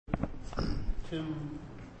to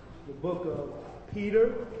the book of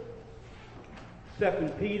Peter,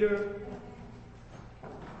 2 Peter,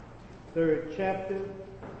 3rd chapter.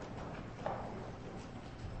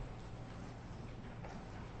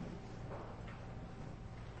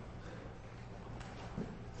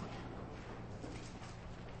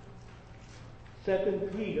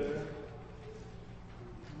 Second Peter,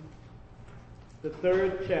 the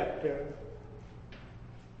 3rd chapter,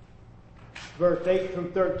 verse 8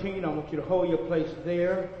 through 13. I want you to hold your place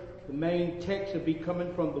there. The main text will be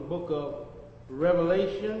coming from the book of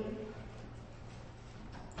Revelation.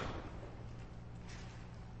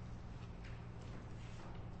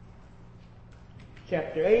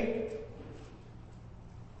 Chapter 8.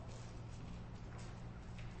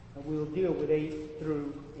 And we'll deal with 8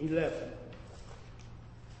 through 11.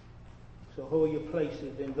 So hold your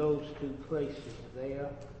places in those two places there.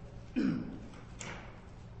 I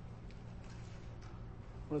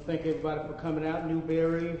want to thank everybody for coming out.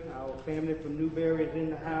 Newberry, our family from Newberry is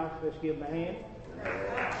in the house. Let's give them a hand.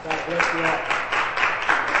 God bless you all.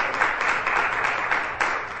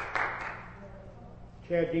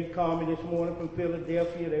 Chair D called me this morning from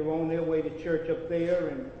Philadelphia. They were on their way to church up there,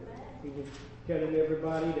 and he was telling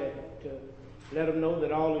everybody that to let them know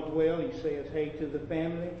that all is well. He says hey to the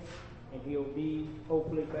family, and he'll be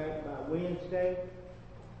hopefully back by Wednesday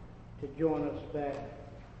to join us back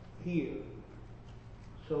here.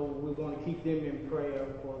 So we're going to keep them in prayer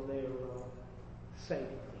for their safety.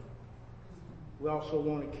 We also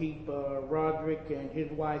want to keep Roderick and his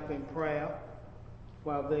wife in prayer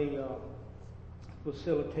while they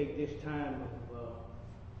facilitate this time of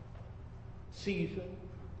season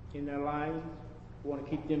in their lives. We want to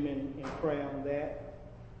keep them in prayer on that.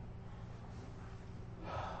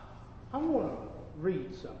 I want to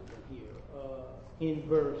read something here in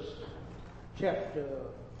chapter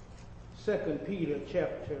 2 Peter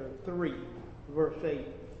chapter 3, verse 8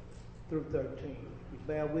 through 13. You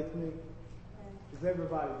bear with me? Is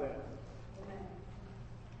everybody there?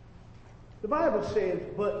 The Bible says,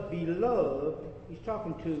 but beloved, he's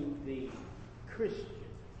talking to the Christians.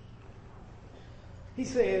 He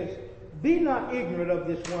says, be not ignorant of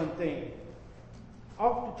this one thing.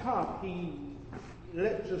 Off the top, he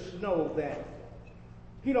lets us know that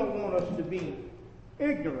he don't want us to be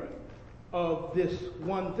ignorant of this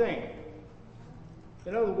one thing.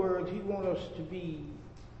 In other words, he wants us to be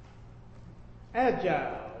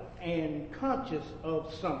agile and conscious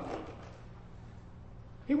of something.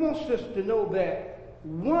 He wants us to know that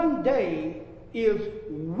one day is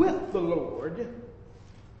with the Lord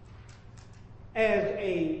as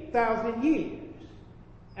 1,000 years,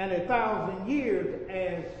 and 1,000 years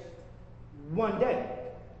as one day.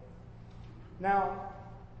 Now,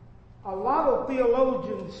 a lot of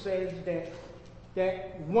theologians say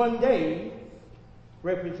that one day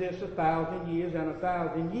represents 1,000 years, and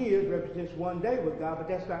 1,000 years represents one day with God, but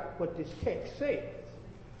that's not what this text says.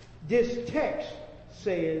 This text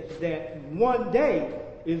says that one day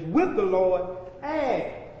is with the Lord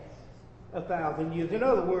as 1,000 years. In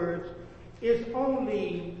other words, it's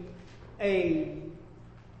only a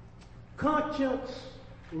conscious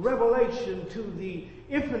revelation to the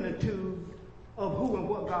infinitude of who and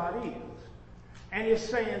what God is. And it's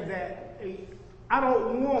saying that I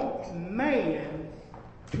don't want man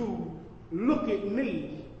to look at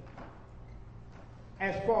me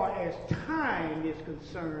as far as time is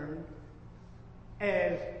concerned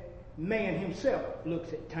as man himself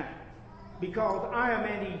looks at time. Because I am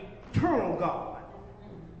an eternal God,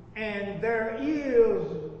 and there is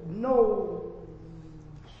no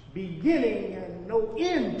beginning and no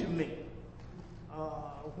end to me.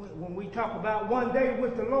 When we talk about one day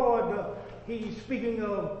with the Lord, he's speaking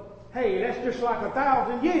of, hey, that's just like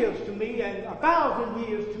 1,000 years to me, and 1,000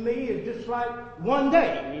 years to me is just like one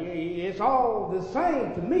day. It's all the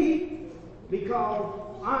same to me because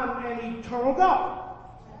I'm an eternal God.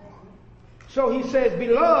 So he says,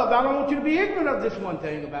 beloved, I don't want you to be ignorant of this one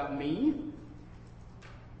thing about me,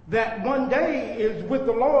 that one day is with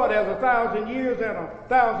the Lord as 1,000 years, and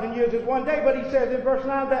 1,000 years is one day. But he says in verse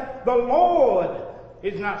 9 that the Lord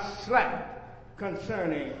is not slack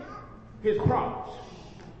concerning his promise,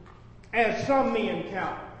 as some men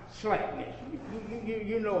count slackness.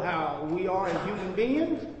 You know how we are as human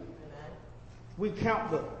beings. We count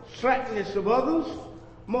the slackness of others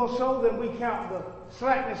more so than we count the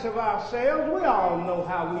slackness of ourselves. We all know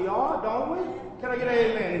how we are, don't we? Can I get an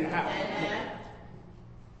amen in the house?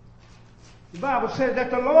 The Bible says that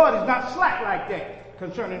the Lord is not slack like that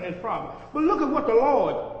concerning his promise. But look at what the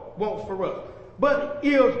Lord wants for us. But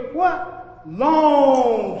is what?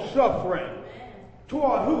 Long suffering.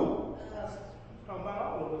 Toward who? Talking about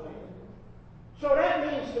all of us. So that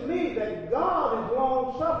means to me that God is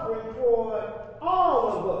long-suffering toward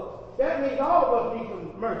all of us. That means all of us need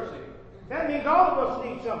some mercy. That means all of us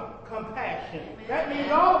need some compassion. That means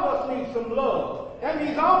all of us need some love. That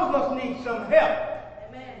means all of us need some help.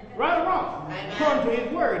 Right or wrong? According to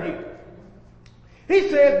his word here. He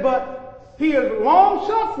says, but he is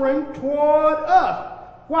long-suffering toward us.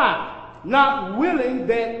 Why? Not willing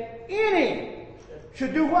that any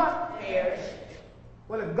should do what? Perish.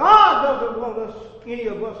 Well, if God doesn't want any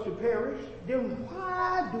of us to perish, then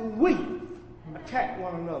why do we attack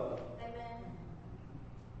one another? Amen.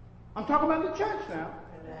 I'm talking about the church now.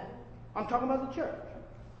 Amen. I'm talking about the church.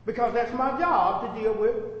 Because that's my job to deal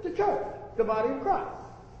with the church, the body of Christ.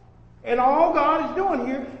 And all God is doing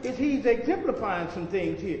here is he's exemplifying some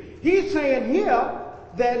things here. He's saying here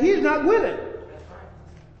that he's not willing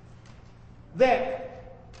that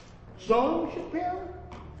some should perish.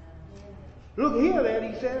 Look here that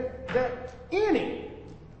he said that any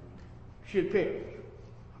should perish.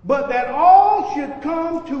 But that all should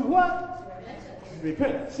come to what?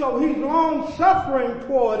 Repentance. So he's long suffering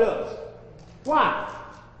toward us. Why?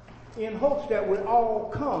 In hopes that we all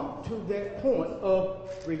come to that point of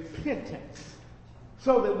repentance.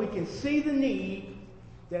 So that we can see the need,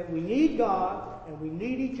 that we need God and we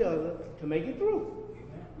need each other to make it through.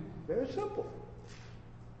 Very simple.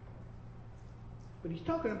 But he's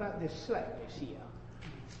talking about this slackness here.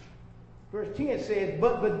 Verse 10 says,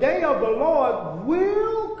 but the day of the Lord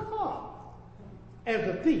will come as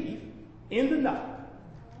a thief in the night,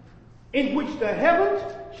 in which the heavens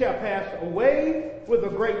shall pass away with a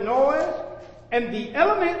great noise, and the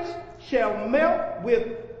elements shall melt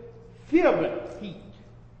with fervent heat.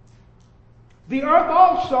 The earth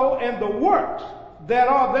also and the works that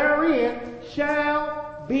are therein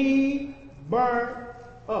shall be burnt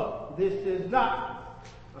up. This is not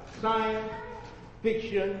a science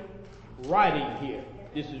fiction writing here.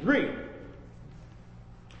 This is real.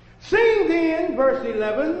 Seeing then, verse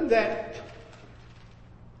 11, that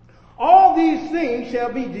all these things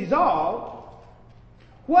shall be dissolved,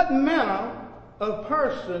 what manner of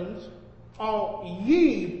persons ought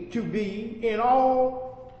ye to be in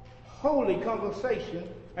all holy conversation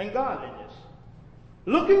and godliness,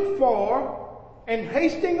 looking for and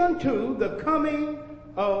hasting unto the coming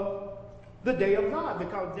of the day of God,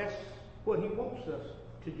 because that's what he wants us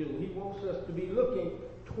to do. He wants us to be looking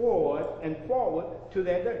toward and forward to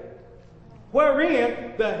that day,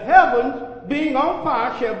 wherein the heavens being on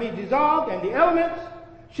fire shall be dissolved, and the elements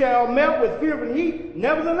shall melt with fervent heat.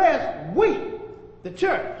 Nevertheless, we, the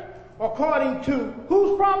church, according to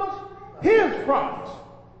whose promise? His promise.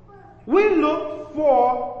 We look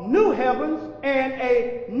for new heavens and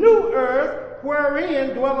a new earth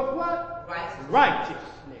wherein dwelleth what? Righteousness.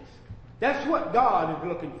 That's what God is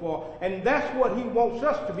looking for, and that's what he wants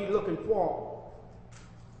us to be looking for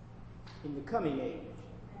in the coming age.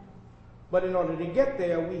 But in order to get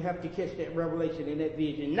there, we have to catch that revelation and that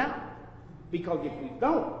vision now. Because if we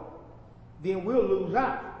don't, then we'll lose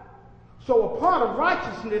out. So a part of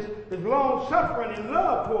righteousness is long suffering and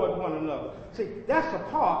love toward one another. See, that's a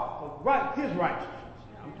part of his righteousness.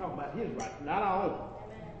 I'm talking about his righteousness, not our own.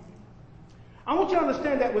 I want you to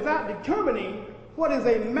understand that without determining what is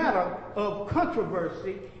a matter of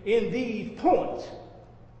controversy in these points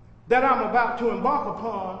that I'm about to embark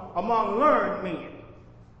upon among learned men,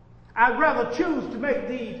 I'd rather choose to make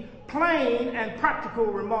these plain and practical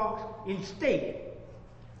remarks instead.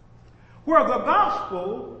 Where the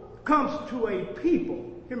gospel comes to a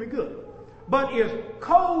people, hear me good, but is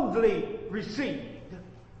coldly received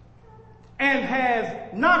and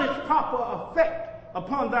has not its proper effect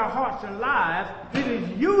upon their hearts and lives, it is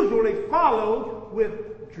usually followed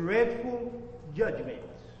with dreadful judgments.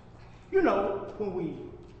 You know, when we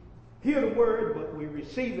hear the word but we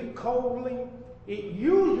receive it coldly, it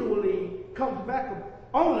usually comes back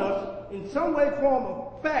on us in some way, form,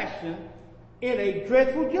 or fashion in a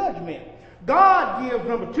dreadful judgment. God gives,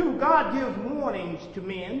 number two, God gives warnings to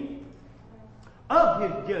men of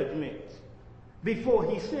his judgments before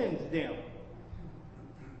he sends them.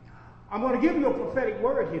 I'm going to give you a prophetic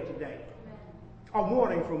word here today, a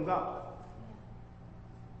warning from God.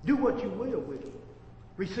 Do what you will with it.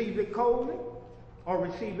 Receive it coldly or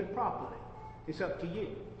receive it properly. It's up to you.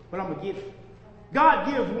 But I'm going to give it.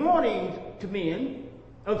 God gives warnings to men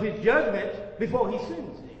of his judgments before he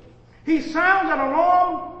sends them. He sounds an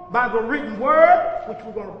alarm by the written word, which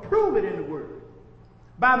we're going to prove it in the word.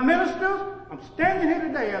 By ministers, I'm standing here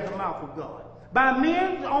today as the mouth of God. By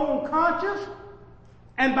men's own conscience,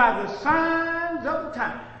 and by the signs of the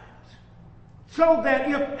times. So that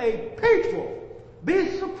if a people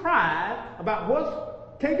be surprised about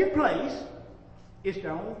what's taking place, it's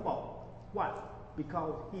their own fault. Why?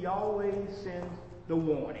 because he always sends the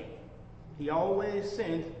warning. He always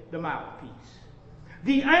sends the mouthpiece.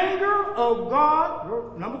 The anger of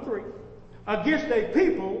God, number 3, against a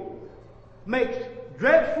people makes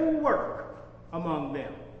dreadful work among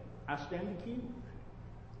them. I stand accused.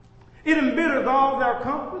 It embitters all their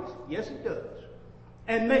comforts. Yes, it does.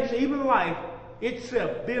 And makes even life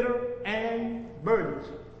itself bitter and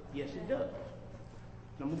burdensome. Yes, it does.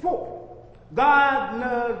 Number 4,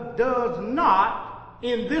 God does not,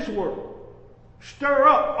 in this world, stir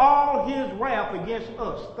up all his wrath against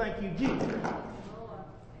us. Thank you, Jesus.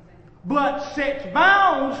 But sets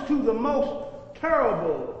bounds to the most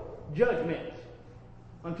terrible judgments.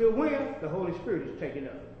 Until when? The Holy Spirit is taken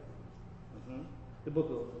up. The book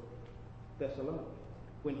of Thessalonians.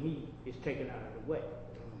 When he is taken out of the way.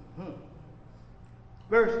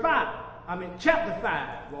 Chapter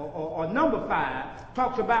 5, or number 5,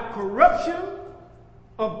 talks about corruption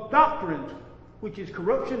of doctrines, which is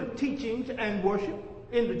corruption of teachings and worship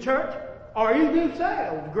in the church, or in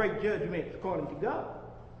themselves, great judgments according to God.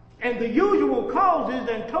 And the usual causes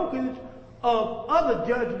and tokens of other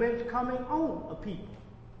judgments coming on a people.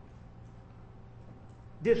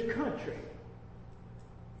 This country,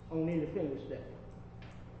 on Independence Day,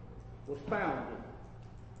 was founded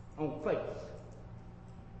on faith.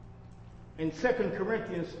 And 2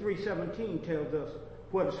 Corinthians 3:17 tells us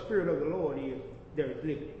where the Spirit of the Lord is, there is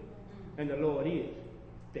liberty. And the Lord is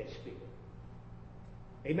that Spirit.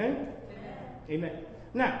 Amen? Amen.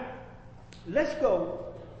 Now, let's go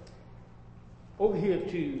over here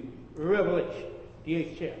to Revelation, the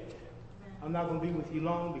 8th chapter. I'm not going to be with you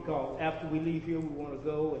long because after we leave here, we want to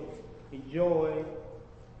go and enjoy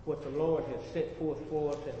what the Lord has set forth for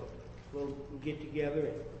us, and we'll get together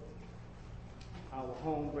at our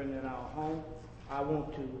home, bring in our home.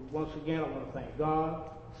 Once again, I want to thank God,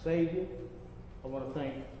 Savior. I want to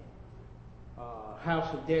thank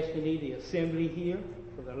House of Destiny, the assembly here,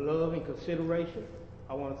 for their love and consideration.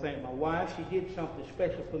 I want to thank my wife. She did something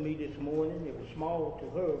special for me this morning. It was small to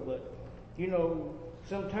her, but,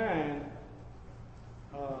 sometimes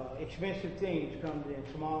expensive things come in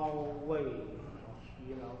small ways.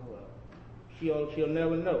 She'll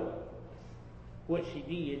never know what she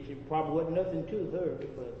did. It probably wasn't nothing to her,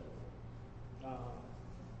 but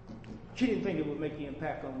she didn't think it would make the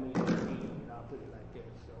impact on me. I'll put it like that.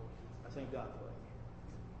 So I thank God for it.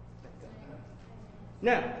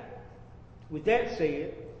 Now, with that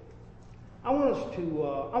said, I want us to.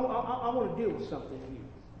 I want to deal with something here.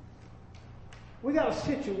 We got a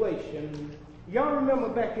situation. Y'all remember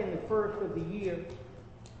back in the first of the year,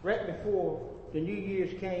 right before the New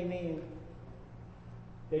Year's came in,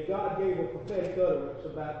 that God gave a prophetic utterance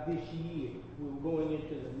about this year. We were going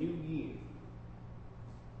into the new year.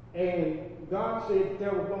 And God said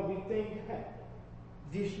there were going to be things happen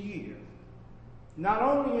this year. Not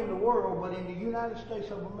only in the world, but in the United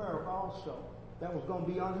States of America also. That was going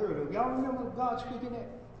to be unheard of. Y'all remember God speaking that?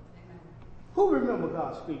 Amen. Who remember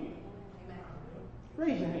God speaking? Amen.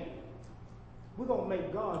 Raise your hand. We're going to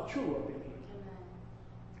make God true up in here. Amen.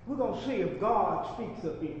 We're going to see if God speaks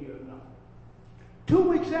up in here or not. 2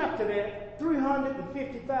 weeks after that,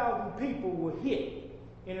 350,000 people were hit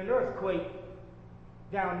in an earthquake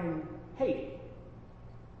down in Haiti.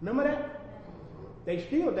 Remember that? They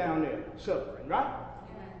still down there suffering, right? Amen.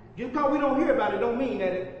 Just because we don't hear about it don't mean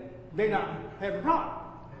that they're not having a problem.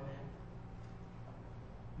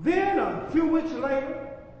 Then a few weeks later,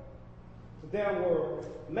 there were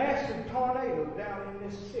massive tornadoes down in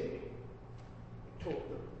Mississippi.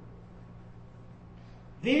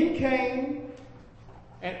 Then came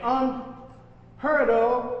an unheard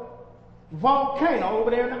of volcano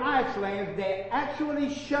over there in the Iceland that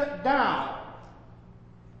actually shut down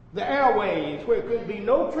the airways, where there could be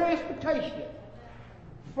no transportation,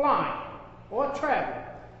 flying or traveling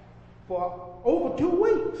for over 2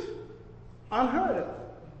 weeks. Unheard of.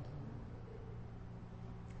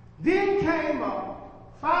 Then came a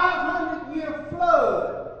 500-year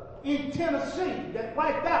flood in Tennessee that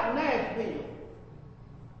wiped out Nashville.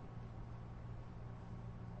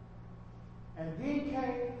 And then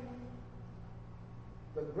came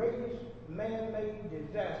the greatest man-made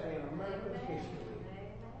disaster in American history,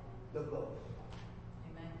 the Gulf.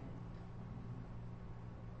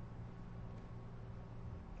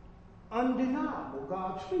 Undeniable,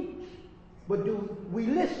 God speaks. But do we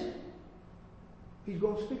listen? He's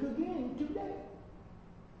going to speak again today.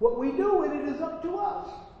 What we do with it is up to us.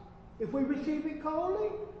 If we receive it coldly,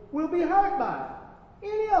 we'll be hurt by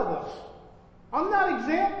it. Any of us. I'm not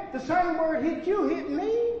exempt. The same word hit you, hit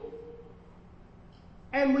me.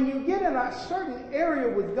 And when you get in a certain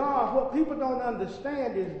area with God, what people don't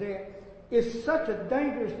understand is that it's such a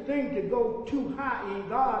dangerous thing to go too high in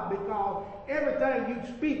God, because everything you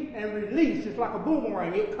speak and release is like a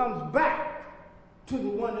boomerang. It comes back to the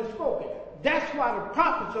one that spoke it. That's why the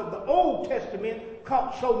prophets of the Old Testament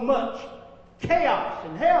caught so much chaos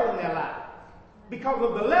and hell in their lives, because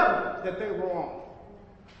of the level that they were on.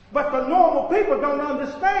 But the normal people don't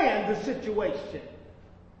understand the situation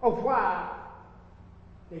of why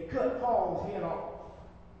they cut Paul's head off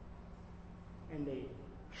and they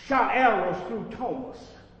shot arrows through Thomas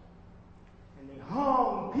and they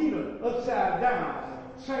hung Peter upside down,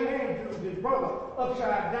 St. Andrew, his brother,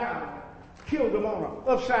 upside down, killed him on an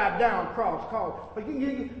upside down cross,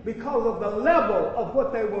 because of the level of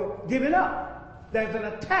what they were giving up. There's an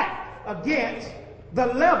attack against the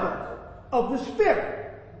level of the spirit.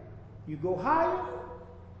 You go higher,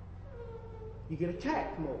 you get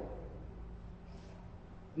attacked more.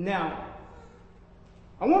 Now,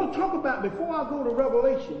 I want to talk about, before I go to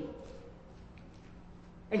Revelation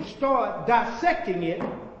and start dissecting it,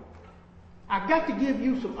 I got to give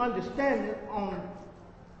you some understanding on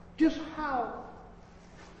just how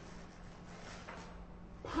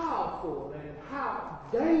powerful and how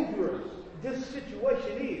dangerous this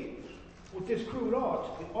situation is with this crude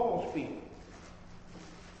oil spill.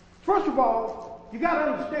 First of all, you got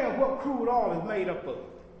to understand what crude oil is made up of.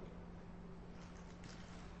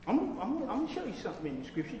 I'm going to show you something in the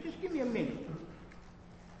scripture. Just give me a minute.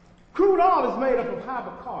 Crude oil is made up of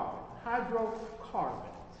hydrocarbons.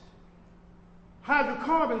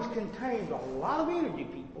 Hydrocarbons contains a lot of energy,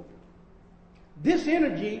 people. This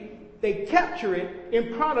energy, they capture it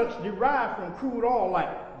in products derived from crude oil,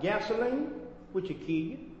 like gasoline, which will kill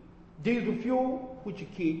you, diesel fuel, which will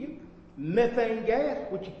kill you, methane gas,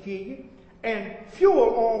 which will kill you, and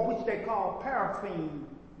fuel oil, which they call paraffin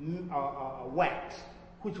wax,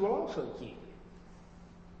 which will also kill you.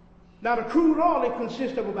 Now, the crude oil, it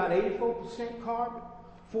consists of about 84% carbon,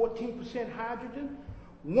 14% hydrogen,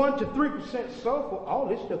 1 to 3% sulfur. All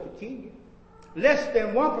this stuff will kill you. Less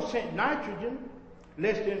than 1% nitrogen,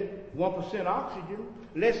 less than 1% oxygen,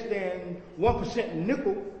 less than 1%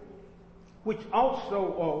 nickel, which also,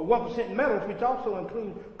 or 1% metals, which also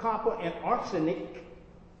include copper and arsenic,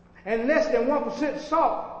 and less than 1%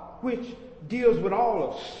 salt, which deals with all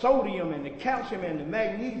of sodium and the calcium and the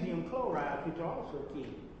magnesium chloride, which are also key.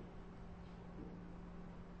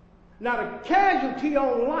 Now, the casualty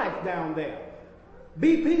on life down there,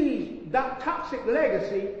 BP's toxic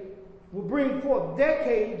legacy will bring forth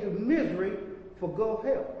decades of misery for Gulf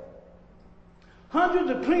health. Hundreds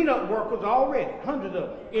of cleanup workers already, hundreds of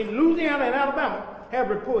them, in Louisiana and Alabama have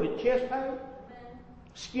reported chest pain,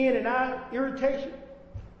 skin and eye irritation,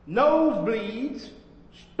 nosebleeds,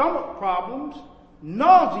 stomach problems,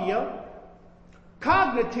 nausea,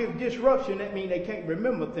 cognitive disruption. That means they can't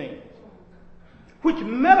remember things, which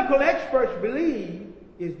medical experts believe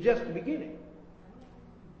is just the beginning.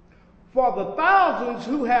 For the thousands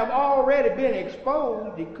who have already been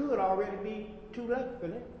exposed, it could already be too late for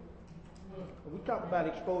them. We talk about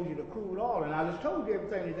exposure to crude oil, and I just told you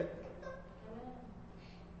everything that.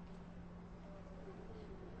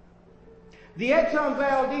 The Exxon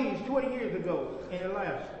Valdez 20 years ago in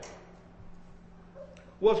Alaska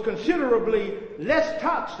was considerably less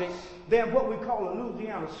toxic than what we call a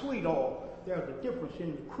Louisiana sweet oil. There's a difference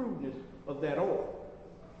in the crudeness of that oil.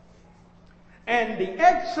 And the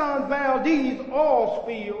Exxon Valdez oil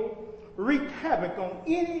spill wreaked havoc on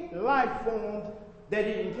any life form that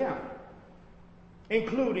it encountered,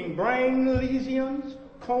 including brain lesions,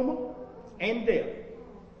 coma, and death.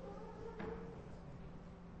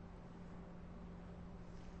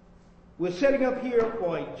 We're setting up here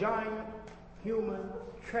for a giant human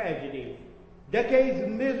tragedy. Decades of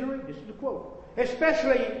misery, this is the quote,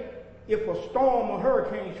 especially if a storm or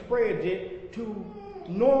hurricane spreads it to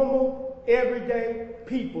normal, everyday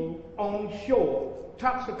people on shore.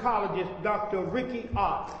 Toxicologist Dr. Ricky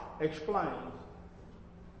Ott explains.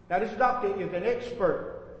 Now, this doctor is an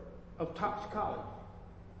expert of toxicology.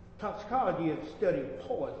 Toxicology is the study of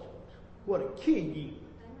poisons, what a kid you.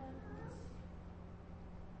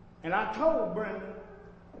 And I told Brenda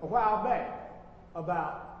a while back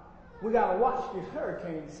about we got to watch this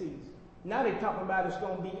hurricane season. Now they're talking about it's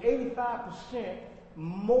going to be 85%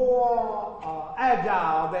 more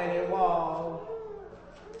agile than it was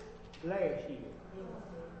last year.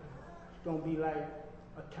 It's going to be like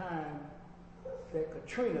a time that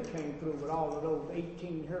Katrina came through with all of those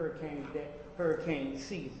 18 hurricanes, that hurricane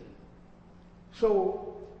season.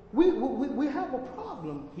 So we have a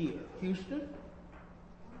problem here, Houston.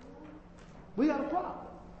 We got a problem.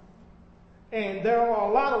 And there are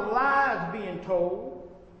a lot of lies being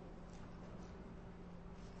told.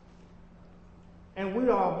 And we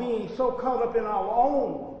are being so caught up in our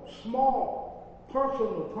own small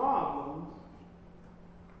personal problems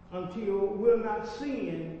until we're not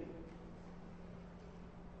seeing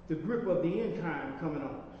the grip of the end time coming on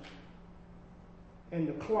us and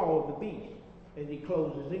the claw of the beast as he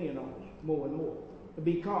closes in on us more and more.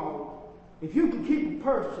 Because if you can keep a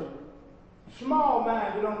person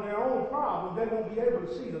small-minded on their own problems, they won't be able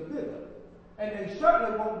to see the bigger. And they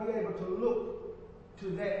certainly won't be able to look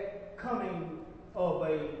to that coming of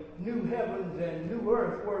a new heavens and new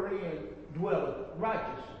earth wherein dwelleth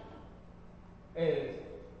righteousness, as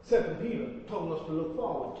 2 Peter told us to look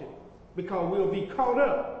forward to. Because we'll be caught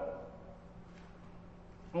up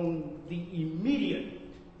on the immediate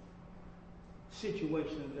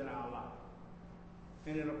situations in our life.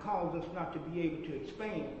 And it'll cause us not to be able to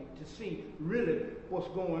expand, to see really what's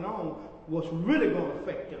going on, what's really going to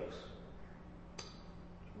affect us.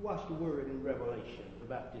 Watch the word in Revelation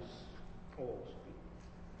about this oil spill.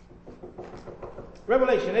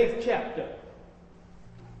 Revelation 8th chapter.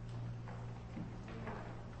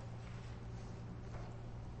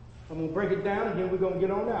 I'm going to break it down and then we're going to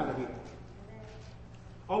get on out of here.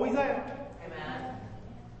 Are we there? Amen.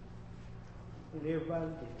 And everybody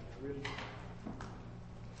did. Really?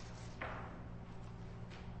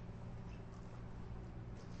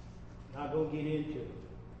 Not going to get into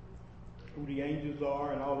who the angels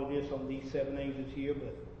are and all of this on these 7 angels here,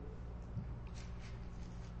 but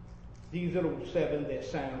these are the 7 that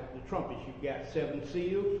sound the trumpets. You've got 7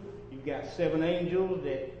 seals, you've got 7 angels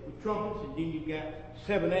that with trumpets, and then you've got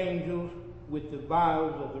 7 angels with the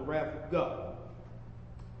vials of the wrath of God.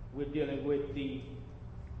 We're dealing with the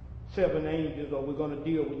 7 angels, or we're going to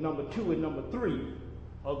deal with number 2 and number 3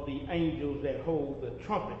 of the angels that hold the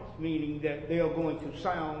trumpets, meaning that they are going to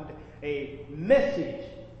sound a message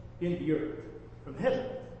in the earth from heaven.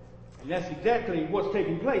 And that's exactly what's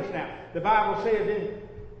taking place now. The Bible says in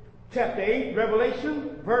chapter 8,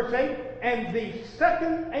 Revelation, verse 8, and the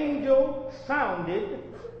second angel sounded,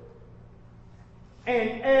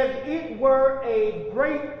 and as it were a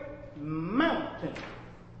great mountain,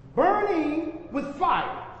 burning with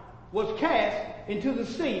fire, was cast into the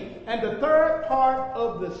sea, and the third part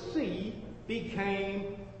of the sea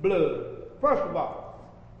became blood. First of all,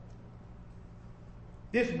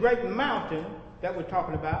 this great mountain that we're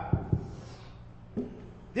talking about,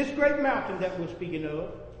 this great mountain that we're speaking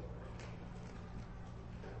of,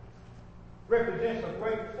 represents a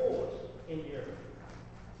great force in the earth.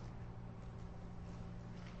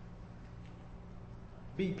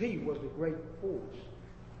 BP was a great force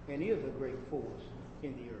and is a great force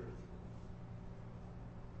in the earth.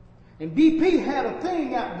 And BP had a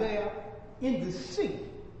thing out there in the sea,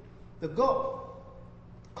 the Gulf,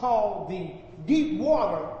 called the deep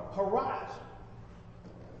water horizon.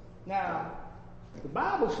 Now, the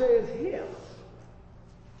Bible says here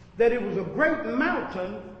that it was a great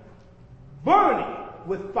mountain burning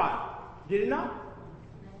with fire. Did it not?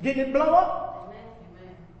 Didn't it blow up?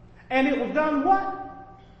 Amen. And it was done what?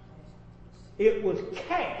 It was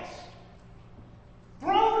cast,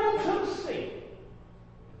 thrown into the sea,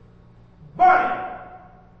 burning.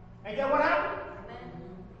 And get what happened?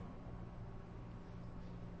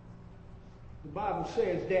 The Bible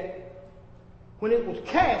says that when it was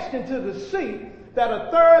cast into the sea, that a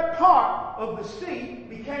third part of the sea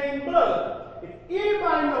became blood. If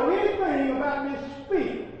anybody know anything about this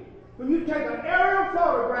spill, when you take an aerial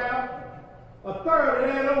photograph, a third of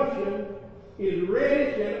that ocean is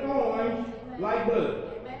reddish and orange like blood.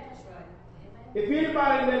 If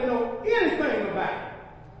anybody that know anything about it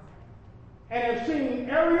and have seen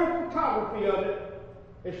aerial photography of it,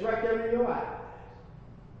 it's right there in your eyes.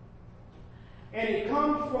 And it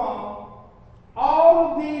comes from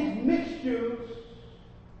all of these mixtures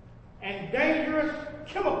and dangerous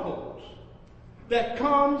chemicals that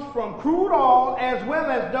comes from crude oil as well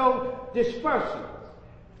as those dispersants.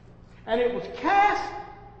 And it was cast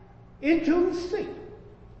into the sea.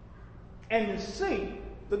 And the sea,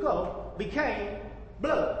 the Gulf, became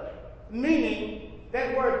blood. Meaning,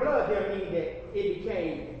 that word blood there means that it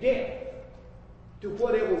became death to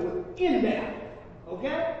whatever was in there.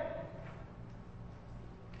 Okay?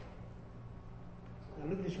 Now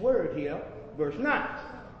look at this word here, verse 9.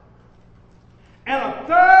 And a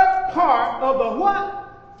third part of the what?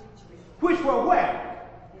 Which were where?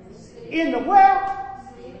 In the where?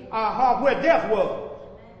 Where death was.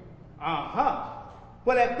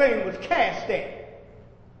 Where that thing was cast at.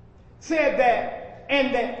 Said that,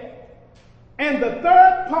 and the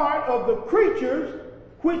third part of the creatures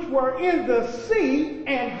which were in the sea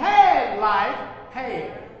and had life,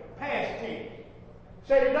 had, past tense.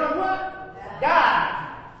 Say they done what? Died.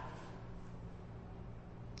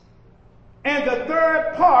 And the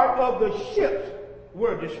third part of the ships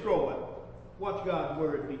were destroyed. Watch God's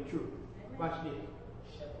word be true. Watch this.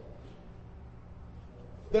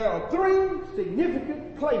 There are three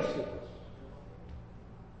significant places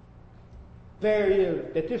there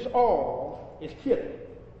is that this oil is killing.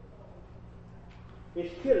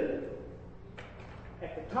 It's killing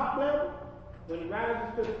at the top level, when it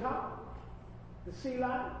rises to the top, the sea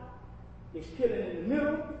life. It's killing in the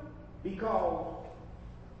middle because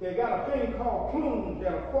they got a thing called plumes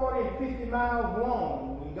that are 40 and 50 miles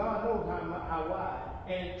long, and God knows how wide.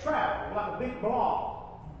 And it travels like a big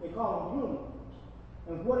blob. They call them plumes.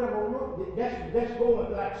 And whatever, that's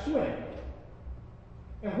going like swimming.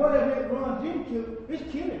 And whatever it runs into, it's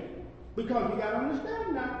killing it. Because you got to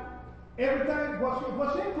understand now, everything,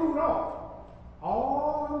 what's in crude oil?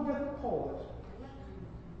 All the different colors.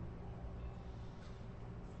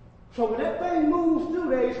 So when that thing moves through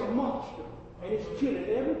there, it's a monster. And it's killing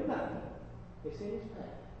everything that's in its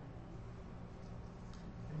path.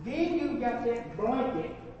 Then you got that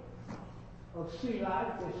blanket of sea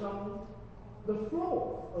life that's on the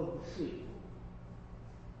floor of the sea.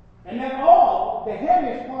 And that oil, the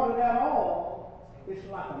heaviest part of that oil, it's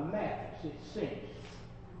like a mattress. It sinks.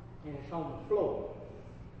 And it's on the floor.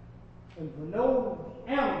 And when those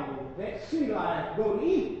animals, that sea life, go to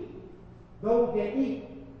eat, those that eat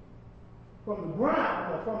from the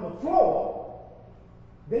ground or from the floor,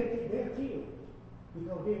 they're killed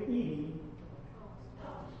because they're eating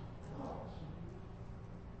toxins.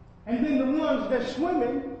 And then the ones that's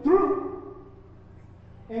swimming through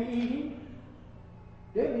and eating,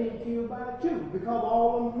 they're being killed by it too because of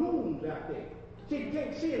all them blooms out there. See, you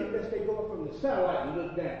can't see it unless they go up from the satellite and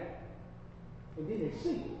look down. And then they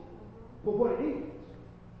see it for what it is.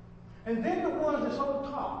 And then the ones that's on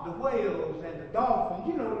top, the whales and the dolphins,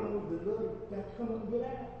 you know the little that come up and get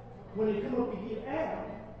out. When they come up and get out,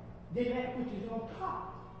 then that which is on top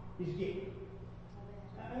is getting.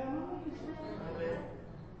 Am I making sense?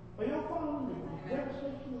 Are y'all following the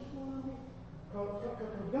devastation that's going on here? Because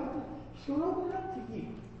God is going to open up to you.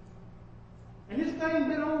 And this thing's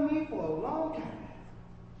been on me for a long time.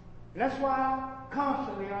 And that's why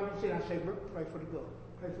constantly I say, pray for the good.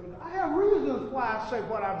 Pray for the good. I have reasons why I say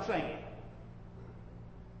what I'm saying.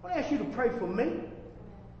 I want to ask you to pray for me.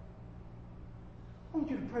 I want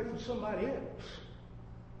you to pray for somebody else.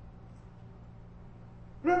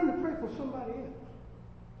 Learn to pray for somebody else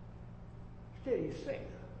instead of yourself.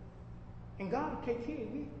 And God will take care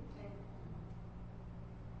of you.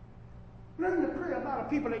 Learn to pray about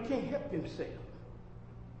the people that can't help themselves.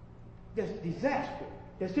 That's disaster.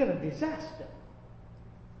 That's in a disaster.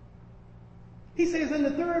 He says in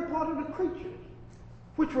the third part of the creatures,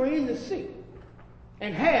 which were in the sea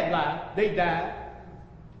and had life, they died.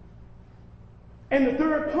 And the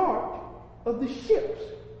third part of the ships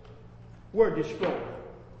were destroyed.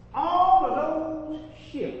 All of those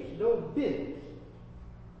ships, those businesses,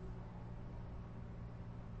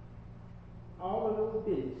 all of those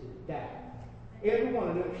businesses died. Every one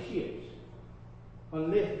of those ships.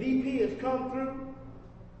 Unless BP has come through,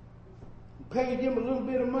 paid them a little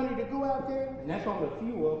bit of money to go out there, and that's only a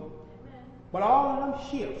few of them. Amen. But all of them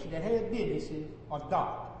ships that had businesses are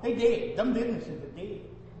dark. They dead. Them businesses are dead.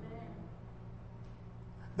 Amen.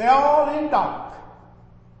 They're all in dark.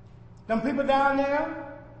 Them people down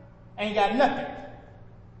there ain't got nothing.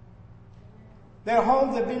 Their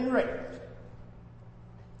homes have been wrecked.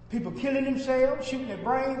 People killing themselves, shooting their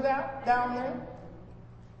brains out down there.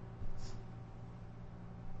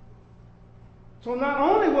 So not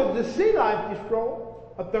only was the sea life destroyed,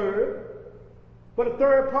 a third, but a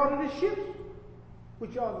third part of the ships,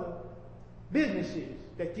 which are the businesses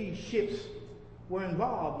that these ships were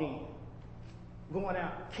involved in, going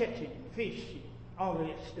out catching, fishing, all of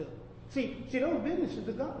that stuff. See, those businesses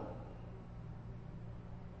are gone.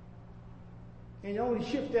 And the only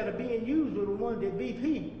ships that are being used are the ones that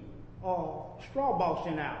BP are straw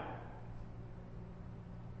bossing out.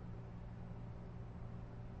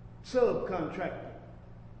 Subcontracting,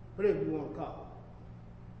 whatever you want to call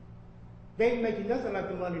it. They ain't making nothing like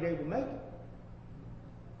the money they were making.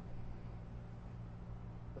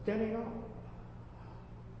 But that ain't all.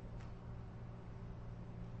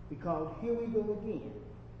 Because here we go again.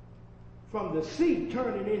 From the sea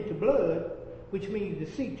turning into blood, which means the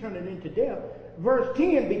sea turning into death, verse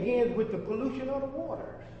 10 begins with the pollution of the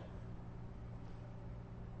waters.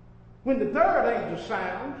 When the third angel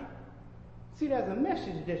sounds, see, there's a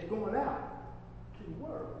message that's going out to the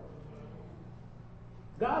world.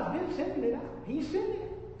 God's been sending it out. He's sending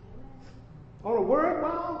it on a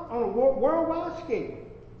worldwide scale.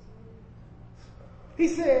 He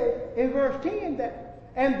says in verse 10 that,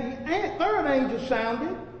 and the third angel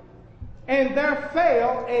sounded, And there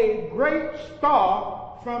fell a great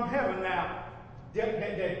star from heaven. Now,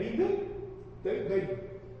 that be big.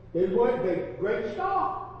 They were the great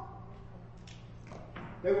star.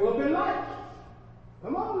 They were up in lights.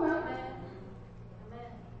 Come on now.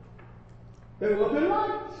 Amen. They were up in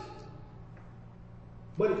lights.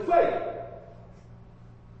 But it failed.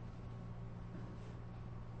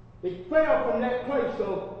 It fell from that place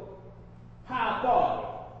of high authority,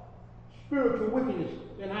 spiritual wickedness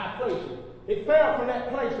in high places. It fell from that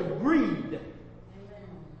place of greed. Amen.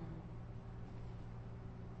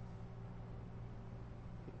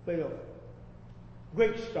 It fell.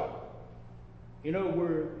 Great star. In other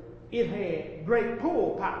words, it had great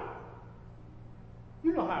pull power.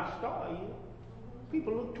 You know how a star is.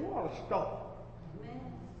 People look toward a star. Amen.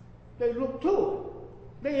 They look to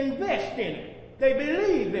it. They invest in it. They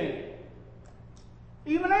believe in it.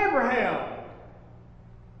 Even Abraham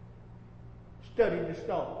studied the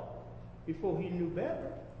star before he knew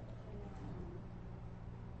better.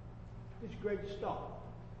 This great star,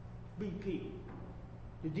 BP,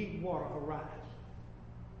 the Deepwater Horizon.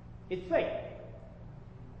 It failed.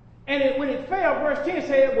 And when it fell, verse 10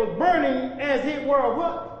 said it was burning as it were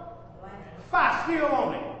what? Fire still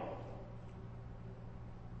on it.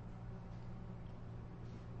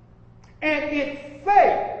 And it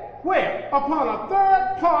fell where? Upon a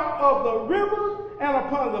third part of the rivers and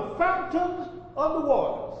upon the fountains of the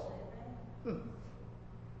waters.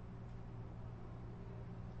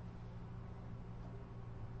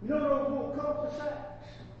 You know those little cul-de-sacs?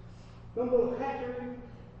 Them little hatcheries?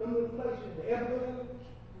 Them little places, the Everglades?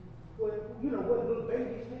 Where, you know, where the little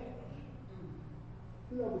babies have?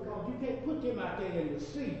 You know, because you can't put them out there in the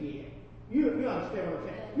sea yet. You understand what I'm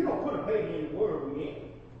saying? You don't put a baby in the world yet.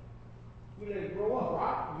 You let it grow up,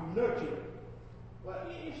 right? You nurture it. Well,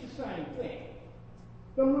 it's the same thing.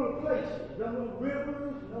 Them little places, them little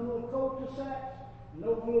rivers, them little cul-de-sacs,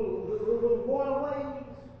 those little waterways,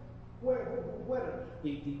 where the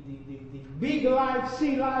big life,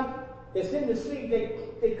 sea life that's in the sea,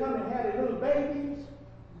 they come and have their little babies.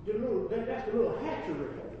 That's the little hatchery.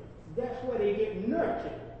 That's where they get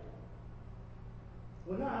nurtured.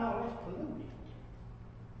 Well, now all that's polluted.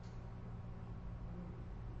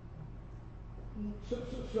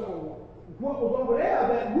 So what was over there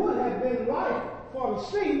that would have been life for the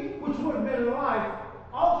sea, which would have been life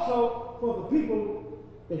also for the people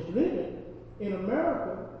that's living in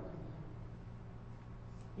America,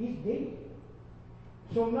 is dead.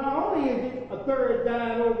 So not only is it a third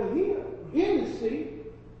dying over here in the sea,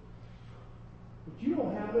 but you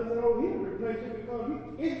don't have nothing over here to replace it because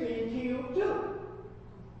it's being killed too.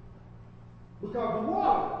 Because the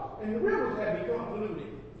water and the rivers have become polluted.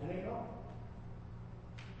 And they don't.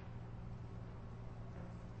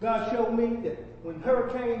 God showed me that when the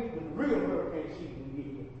real hurricane season gets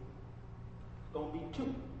here, it's going to be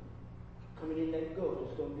two coming in that Gulf.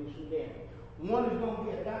 It's going to do some damage. One is going to be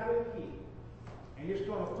a direct hit, and it's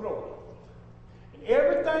going to throw it. And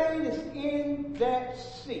everything that's in that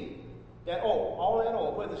sea, that oil, all that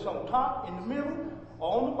oil, whether it's on top, in the middle,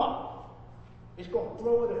 or on the bottom, it's going to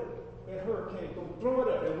throw it up. That hurricane is going to throw it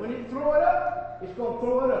up. And when it throw it up, it's going to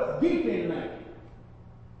throw it up deep in land.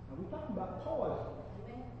 Now we're talking about poison.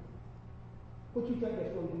 What you think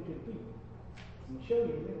that's going to do to the people? I'm going to show you in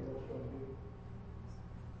a minute what it's going to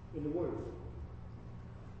do in the Word.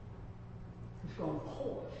 It's going to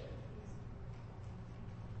poison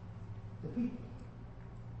the people.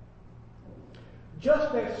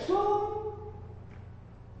 Just as soon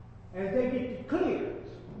as they get the clearance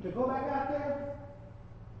to go back out there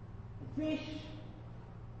and fish,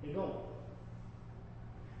 they're going.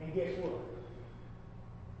 And guess what?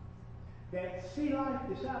 That sea life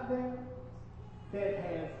that's out there that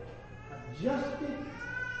have adjusted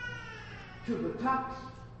to the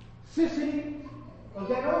toxicity of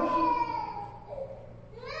that ocean,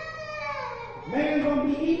 man gonna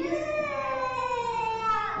be eating,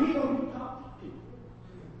 he gonna be toxic too.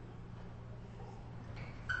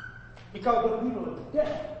 Because the people are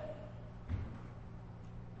dead.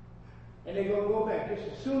 And they're gonna go back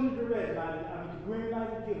just as soon as the red light, the green light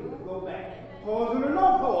is given, they'll go back. Poison or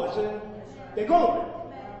no poison, they're going.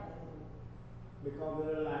 Because of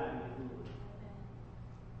the line they do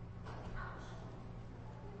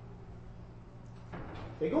it.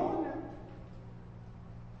 They're going now.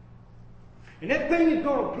 And that thing is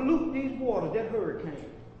going to pollute these waters, that hurricane.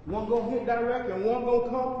 One going to hit directly and one going to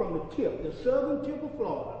come from the tip, the southern tip of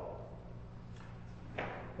Florida.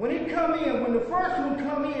 When it come in, when the first one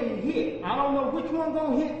come in and hit, I don't know which one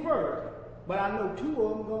going to hit first, but I know two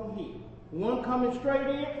of them going to hit. One coming straight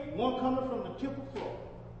in, one coming from the tip of Florida.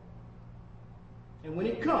 And when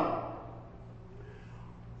it comes,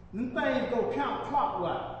 them things go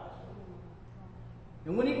counterclockwise.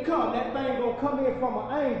 And when it comes, that thing going to come in from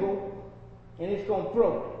an angle, and it's going to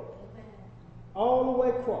throw it all the way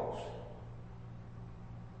across.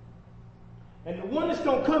 And the one that's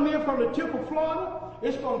going to come in from the tip of Florida,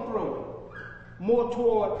 it's going to throw it more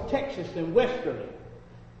toward Texas and westerly,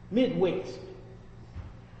 Midwest,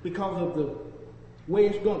 because of the way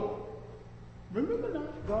it's going. Remember now,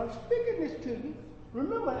 God's speaking this to you.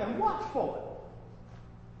 Remember and watch for it.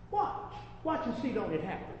 Watch. Watch and see, don't it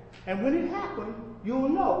happen. And when it happens, you'll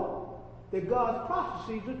know that God's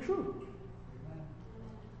prophecies are true.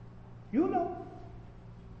 You'll know.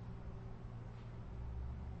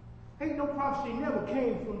 Ain't no prophecy never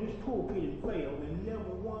came from this pulpit and failed, and never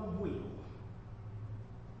one will.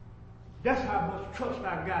 That's how much trust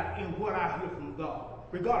I got in what I hear from God,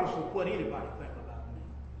 regardless of what anybody thinks about me.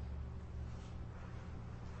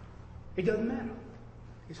 It doesn't matter.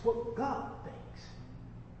 It's what God thinks.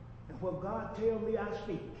 And what God tells me, I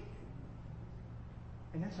speak.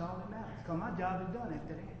 And that's all that matters, because my job is done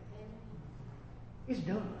after that. It's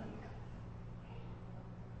done.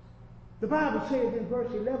 The Bible says in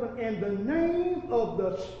verse 11, and the name of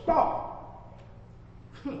the star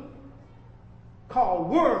called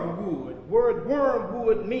wormwood. Word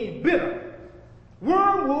wormwood means bitter.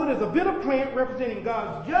 Wormwood is a bitter plant representing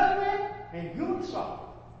God's judgment and human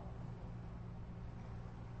sorrow.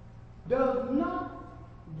 Does not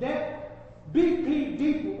that BP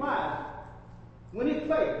deep rise when it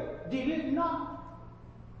failed? Did it not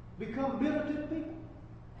become bitter to the people?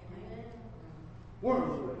 Amen.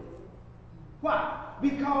 Wormwood. Why?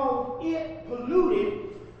 Because it polluted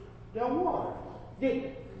their water, didn't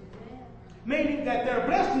it? Amen. Meaning that their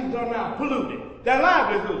blessings are now polluted, their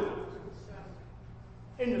livelihood.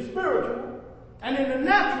 In the spiritual and in the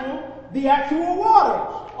natural, the actual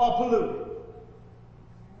waters are polluted.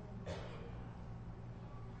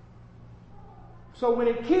 So when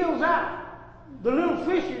it kills out the little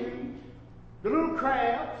fisheries, the little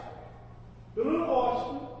crabs, the little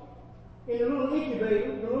oysters, in the little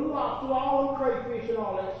incubator, the little lobster, all the crayfish and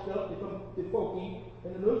all that stuff that folk eat,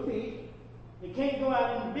 and the little fish, they can't go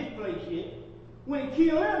out in the big place yet. When it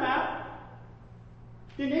kills them out,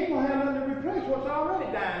 then they ain't going to have nothing to replace what's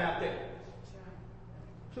already dying out there.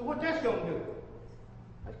 So what that's going to do?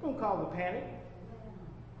 That's going to cause a panic,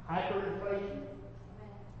 hyperinflation.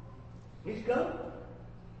 It's coming.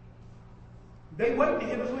 They wait to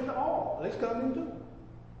hit us with the oil. It's coming too.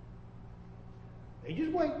 They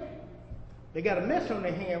just wait. They got a mess on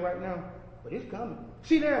their hand right now, but it's coming.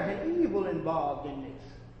 See, there's an evil involved in this.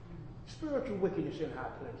 Spiritual wickedness in high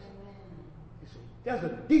places. You see, there's a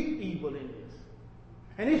deep evil in this.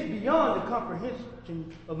 And it's beyond the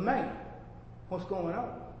comprehension of man, what's going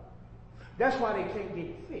on. That's why they can't get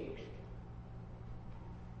it fixed.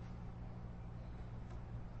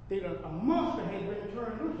 A monster has been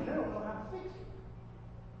turned loose and they don't know how to fix it.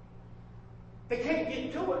 They can't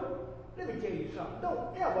get to it. Let me tell you something.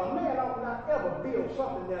 A man ought not ever build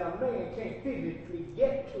something that a man can't physically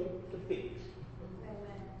get to fix.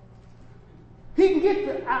 Amen. He can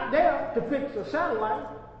get out there to fix a satellite,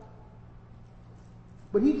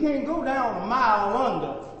 but he can't go down a mile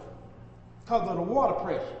under because of the water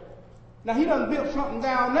pressure. Now, he done built something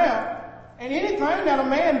down there, and anything that a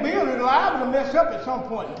man builds is liable to mess up at some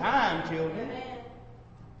point in time, children. Amen.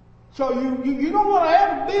 So you don't want to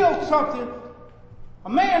ever build something. A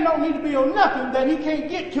man don't need to build nothing that he can't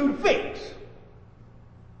get to fix.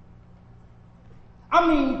 I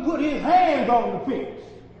mean, put his hands on the fix.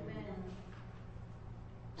 Amen.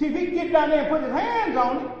 See, if he can get down there and put his hands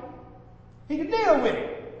on it, he can deal with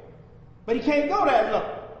it. But he can't go that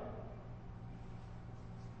low.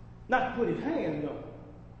 Not to put his hands on it.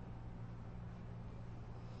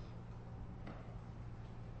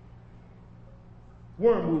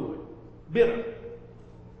 Wormwood, bitter.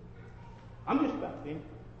 I'm just about finished.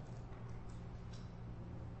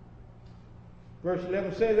 Verse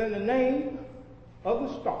 11 says, and the name of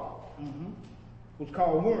the star was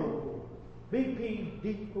called wormwood. BP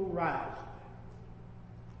deep horizon.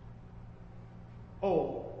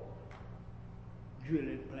 Oh,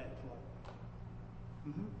 drilling platform.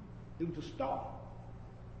 It was a star.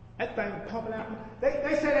 That thing pumping out.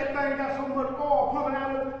 They say that thing got so much oil pumping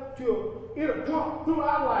out of it till it'll pump through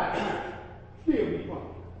our life. Still be pumping.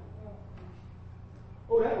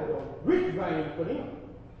 Oh, that was a rich vein for them.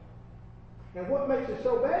 And what makes it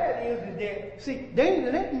so bad is that, see, they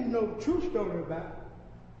ain't letting you know the true story about it.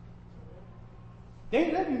 They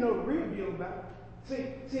ain't letting you know the real deal about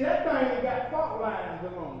it. See, that thing got fault lines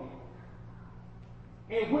along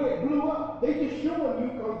it. And where it blew up, they just showing you,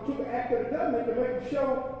 because it took an act of the government to make it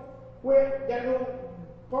show where that little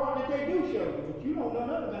part that they do show you, but you don't know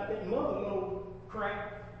nothing about that mother load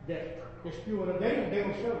crap that's spewing up. They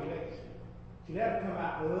don't show you that. See, that'll come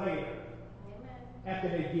out later. After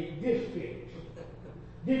they get this fixed.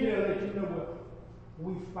 Then they'll let you know what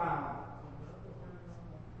we found.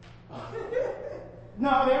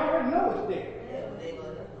 No, they already know it's there.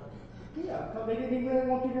 Yeah, because they didn't even really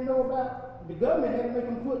want you to know about the government had to make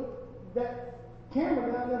them put that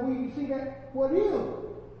camera down there where you can see that what is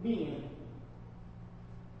being.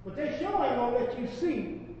 But they sure ain't gonna let you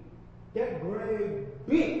see that great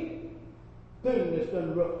big thing that's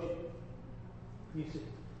done ruptured. You see.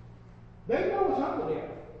 They know it's under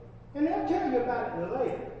there. And they'll tell you about it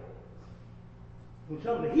later. When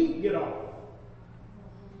some of the heat get off.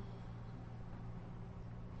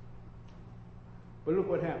 But look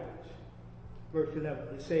what happens. Verse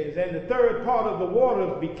 11, it says, and the third part of the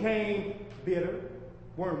waters became bitter,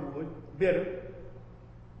 wormwood, bitter.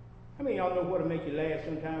 How many of y'all know what'll make you laugh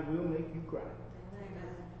sometimes will make you cry?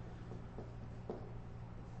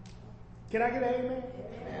 Can I get an amen?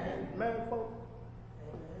 Amen. Married folk?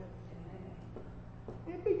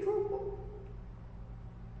 And be truthful.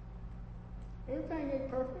 Everything ain't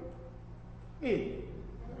perfect. Is it?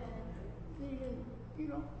 You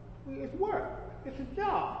know, it's work. It's a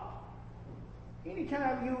job.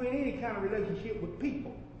 Anytime you in any kind of relationship with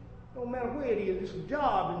people, no matter where it is, it's a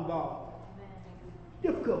job involved.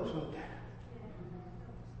 Difficult sometimes.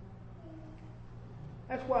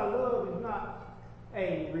 That's why love is not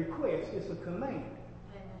a request, it's a command.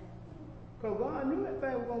 Because God knew that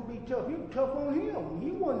thing was going to be tough. He was tough on him. He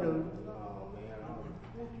wanted to, oh man, I don't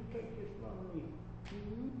want you to take this from me.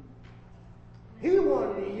 Mm-hmm. He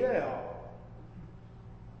wanted to yell.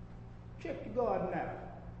 Check your garden out.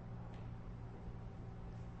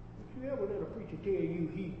 If you ever let a preacher tell you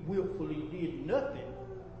he willfully did nothing,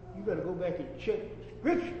 you better go back and check the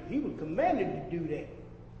scripture. He was commanded to do that.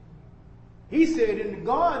 He said in the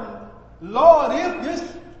garden, Lord, if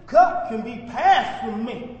this cup can be passed from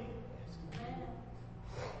me.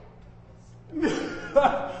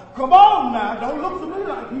 Come on now, don't look to me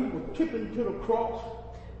like he was tipping to the cross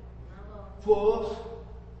for us.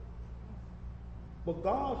 But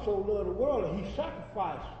God so loved the world that he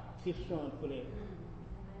sacrificed his son for that.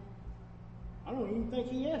 I don't even think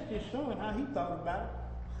he asked his son how he thought about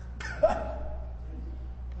it.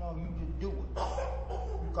 No, you just do it.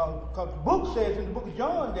 Because the book says in the book of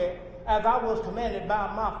John that as I was commanded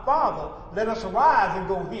by my Father, let us arise and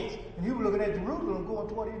go hence. And he was looking at Jerusalem going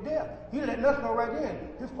toward his death. He let us know right then.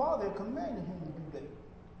 His Father had commanded him to do that.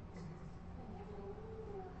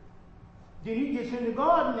 Then he gets in the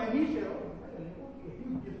garden and he said, oh man, if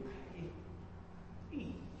you just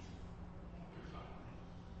eat.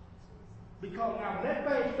 Because now when that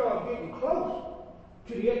thing starts getting close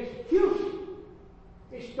to the execution,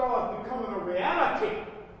 it starts becoming a reality.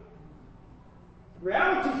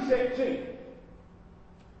 Reality sets in.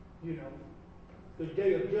 You know, the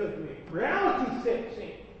day of judgment. Reality sets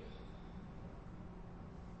in.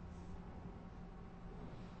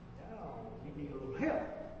 Oh, you need a little help.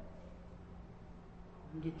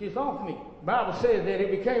 Get this off me. The Bible says that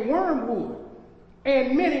it became wormwood.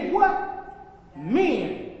 And many what?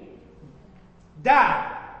 Men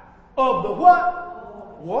died of the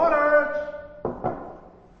what? Waters.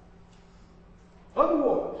 Of the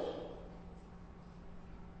waters.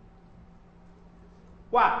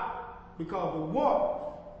 Why? Because the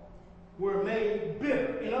waters were made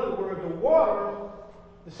bitter. In other words, the waters,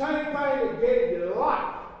 the same thing that gave you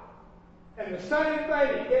life, and the same thing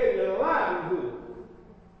that gave you livelihood,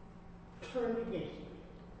 turned against you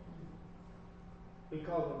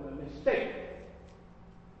because of the mistake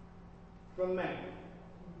from man.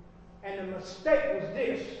 And the mistake was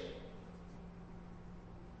this.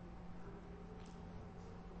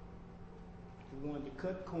 He wanted to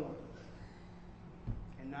cut corners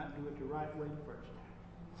and not do it the right way the first time.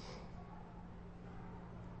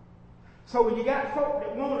 So when you got folk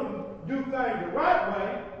that want to do things the right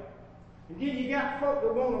way, and then you got folk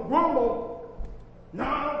that want to grumble, no,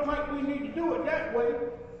 I don't think we need to do it that way.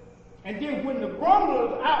 And then when the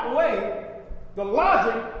grumblers outweigh the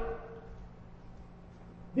logic,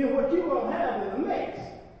 then what you're going to have is a mess.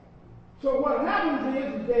 So what happens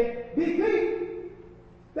is that BP,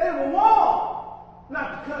 they were warned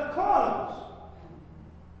not to cut corners.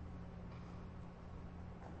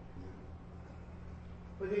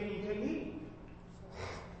 But they didn't take heed.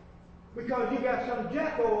 Because you got some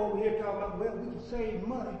jacko over here talking about, well, we can save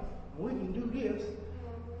money, and we can do this.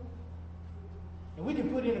 And we can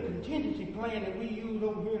put in a contingency plan that we use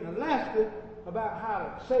over here in Alaska about how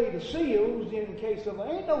to save the seals in case of,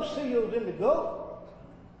 ain't no seals in the Gulf.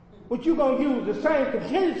 But you're going to use the same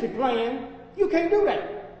contingency plan, you can't do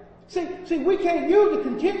that. See, we can't use the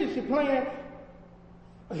contingency plan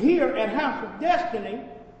here at House of Destiny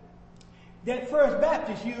that First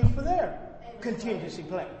Baptist used for their contingency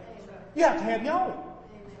plan. You have to have your own.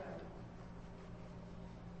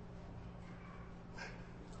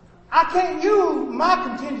 I can't use my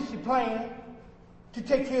contingency plan to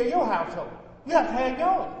take care of your household. You have to have your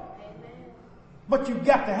own. But you've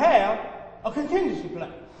got to have a contingency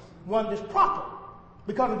plan, one that's proper.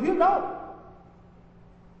 Because if you don't,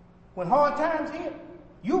 when hard times hit,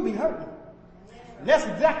 you'll be hurting. And that's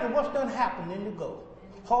exactly what's done happened in the Gulf.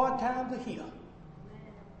 Hard times are here.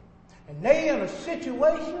 And they in a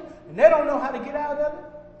situation, and they don't know how to get out of it.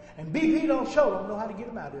 And BP don't know how to get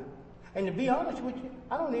them out of it. And to be honest with you,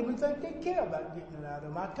 I don't even think they care about getting it out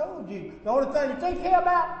of them. I told you, the only thing that they care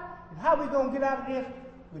about is how we're going to get out of this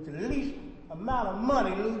with the least amount of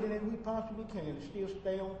money losing that we possibly can to still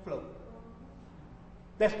stay on float.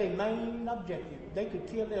 That's their main objective. They could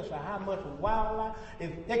care less of how much of wildlife,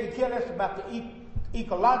 if they could care less about the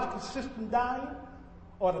ecological system dying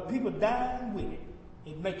or the people dying with it.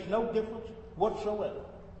 It makes no difference whatsoever.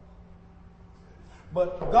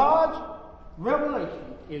 But God's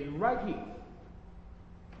revelation is right here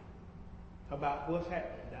about what's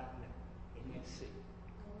happening down there in that city.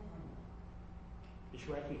 It's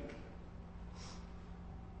right here.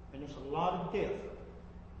 And there's a lot of death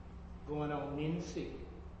going on in the city.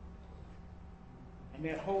 And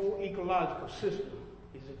that whole ecological system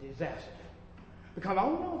is a disaster. Because I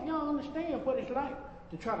don't know if y'all understand what it's like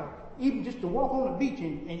to try to, even just to walk on the beach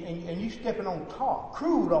and you stepping on tar,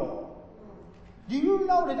 crude oil. Do you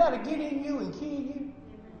know that that'll get in you and kill you?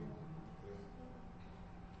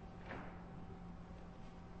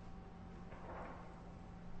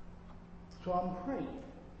 So I'm praying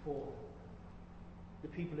for the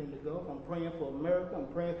people in the Gulf. I'm praying for America. I'm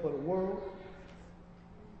praying for the world.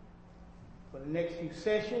 For the next few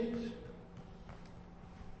sessions,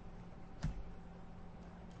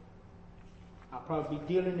 I'll probably be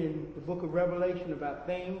dealing in the book of Revelation about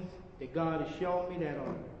things that God has shown me that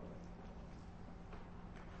are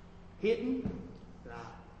hidden.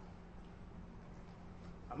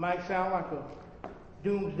 I might sound like a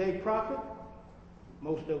doomsday prophet.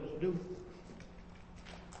 Most of us do.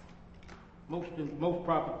 Most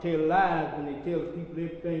prophets tell lies when they tell people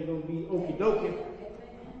everything's going to be okie dokie.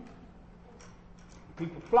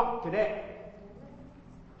 People flock to that.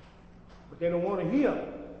 But they don't want to hear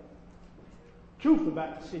truth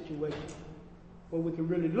about the situation, where we can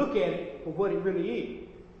really look at it for what it really is.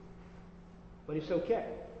 But it's okay.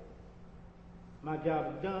 My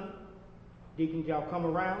job is done. Deacons, y'all come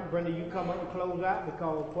around. Brenda, you come up and close out,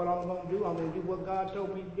 because what I'm going to do what God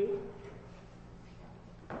told me to do.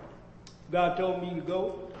 God told me to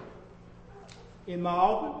go in my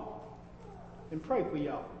office and pray for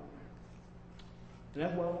y'all. And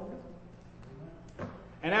that's what I want to do.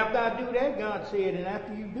 And after I do that, God said, and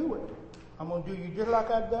after you do it, I'm going to do you just like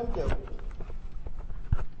I've done Job.